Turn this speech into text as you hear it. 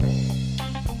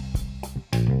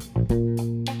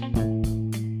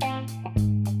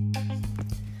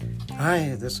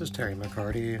Hi, this is Terry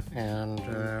McCarty, and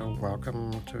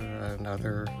welcome to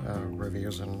another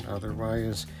Reviews and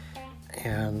Otherwise.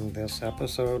 And this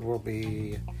episode will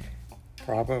be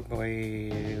probably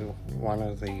one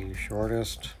of the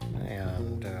shortest,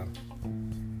 and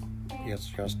it's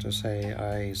just to say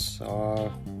I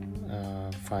saw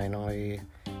finally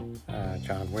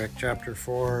John Wick Chapter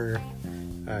 4.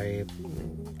 I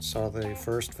saw the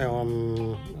first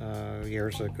film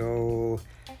years ago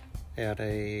at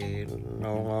a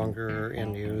no longer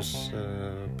in use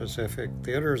Pacific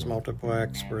Theaters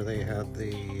multiplex, where they had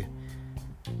the,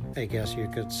 I guess you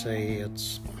could say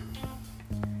it's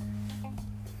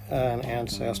an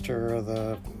ancestor of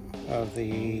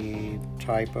the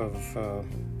type of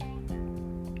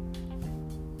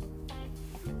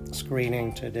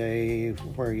screening today,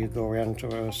 where you go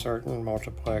into a certain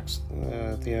multiplex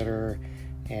theater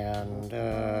and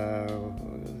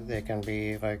they can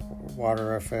be like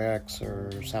water effects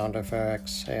or sound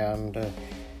effects. And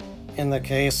in the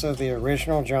case of the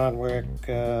original John Wick,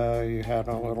 you had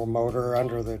a little motor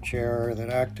under the chair that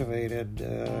activated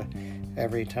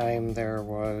every time there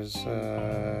was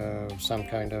some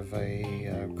kind of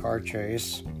a car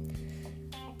chase.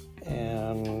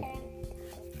 And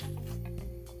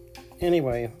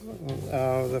anyway,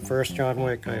 the first John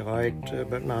Wick I liked,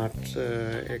 but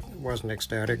it wasn't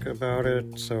ecstatic about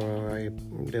it, so I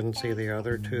didn't see the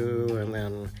other two.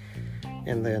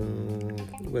 And then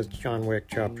with John Wick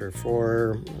Chapter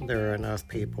 4, there are enough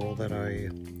people that I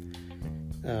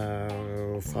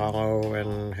follow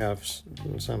and have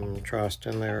some trust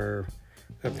in their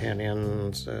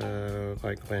opinions,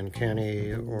 like Glenn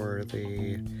Kenny, or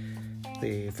the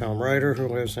film writer who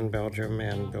lives in Belgium,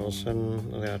 and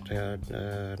Bilson, that had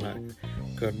not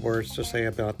good words to say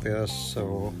about this.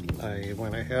 So I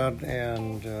went ahead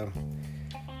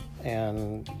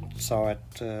and saw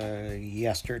it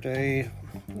yesterday,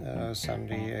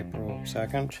 Sunday, April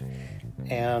 2nd,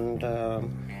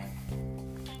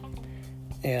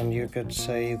 and you could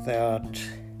say that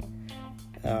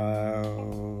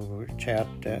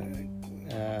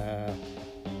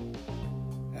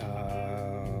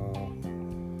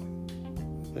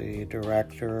the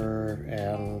director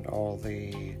and all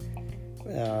the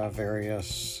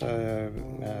various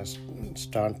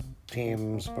stunt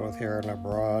teams, both here and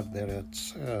abroad, that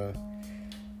it's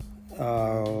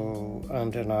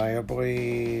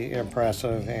undeniably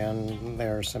impressive, and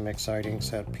there are some exciting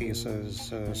set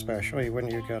pieces, especially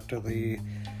when you get to the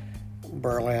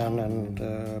Berlin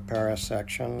and Paris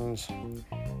sections.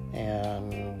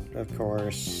 And of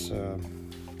course,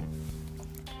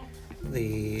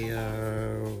 the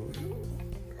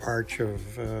Arch of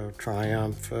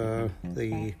Triumph, can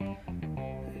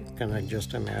I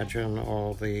just imagine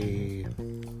all the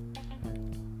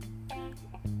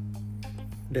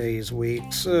days,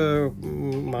 weeks,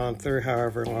 month, or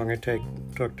however long it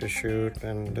took to shoot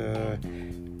and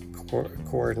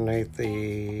coordinate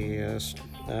the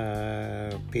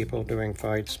people doing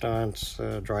fight stunts,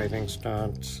 driving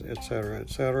stunts, etc.,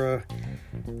 etc.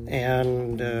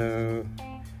 And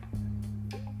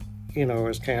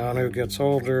as Keanu gets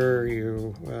older,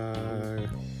 you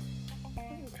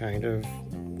kind of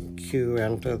cue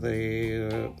into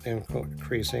the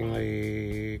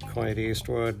increasingly Clint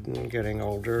Eastwood getting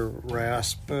older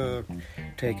rasp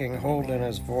taking hold in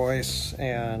his voice,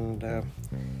 and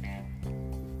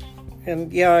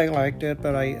yeah, I liked it,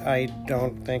 but I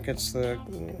don't think it's the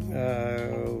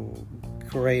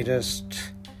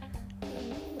greatest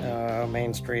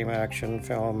mainstream action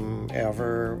film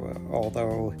ever,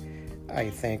 although I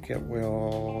think it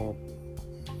will,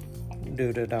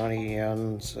 due to Donnie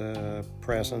Yen's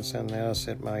presence in this,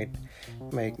 it might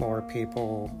make more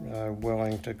people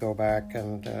willing to go back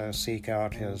and seek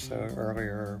out his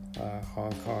earlier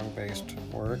Hong Kong-based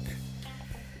work.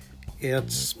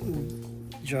 It's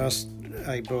just,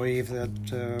 I believe that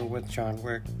with John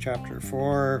Wick Chapter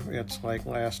 4, it's like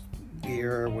last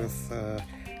year with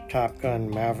Top Gun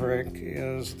Maverick,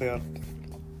 is that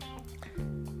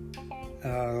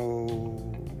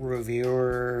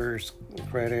reviewers,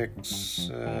 critics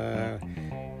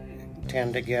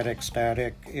tend to get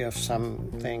ecstatic if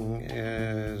something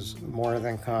is more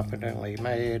than competently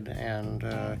made and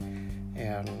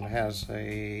has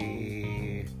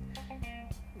a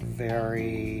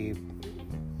very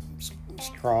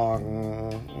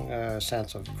strong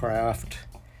sense of craft.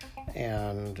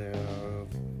 And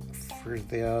for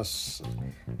this,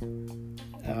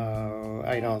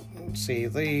 I don't see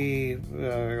the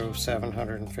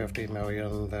 $750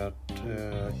 million that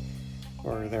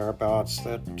or thereabouts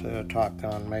that Top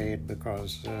Gun made,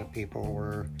 because people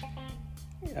were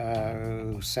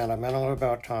sentimental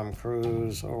about Tom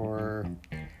Cruise, or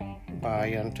buy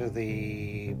into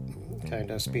the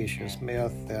kind of specious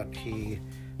myth that he,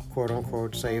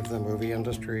 quote-unquote, saved the movie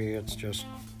industry. It's just,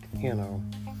 he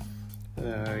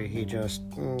just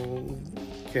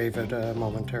gave it a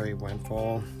momentary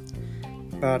windfall.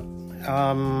 But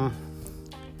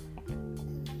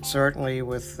certainly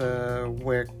with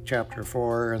Wick Chapter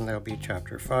 4, and there'll be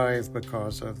Chapter 5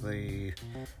 because of the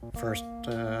first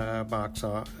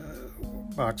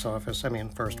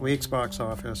first week's box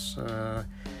office,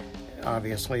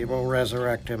 obviously will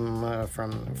resurrect him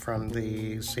from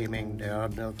the seeming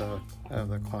dead of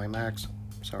the climax.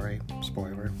 Sorry,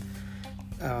 spoiler.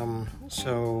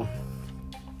 So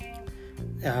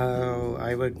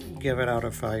I would give it out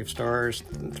of 5 stars,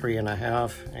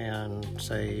 3.5, and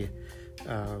say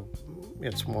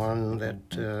it's one that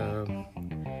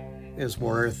is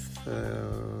worth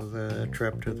the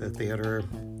trip to the theater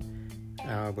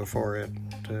before it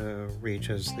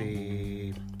reaches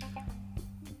the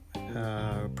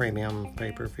premium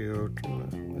pay-per-view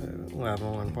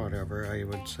level and whatever. I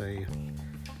would say,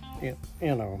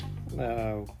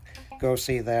 go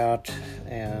see that,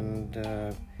 and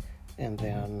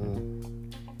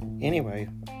then anyway,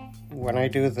 when I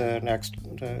do the next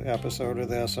episode of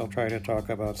this, I'll try to talk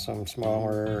about some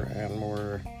smaller and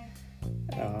more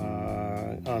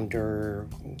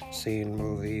under-seen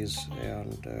movies.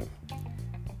 And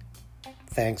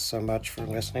thanks so much for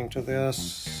listening to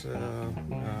this.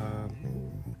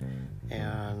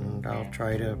 And I'll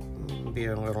try to be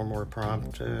a little more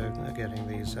prompt getting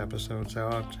these episodes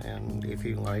out. And if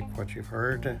you like what you've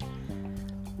heard,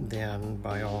 then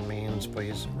by all means,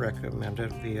 please recommend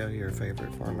it via your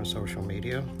favorite form of social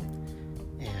media.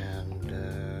 And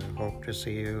hope to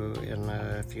see you in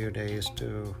a few days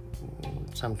to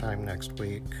sometime next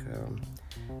week.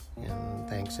 And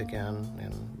thanks again,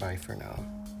 and bye for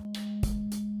now.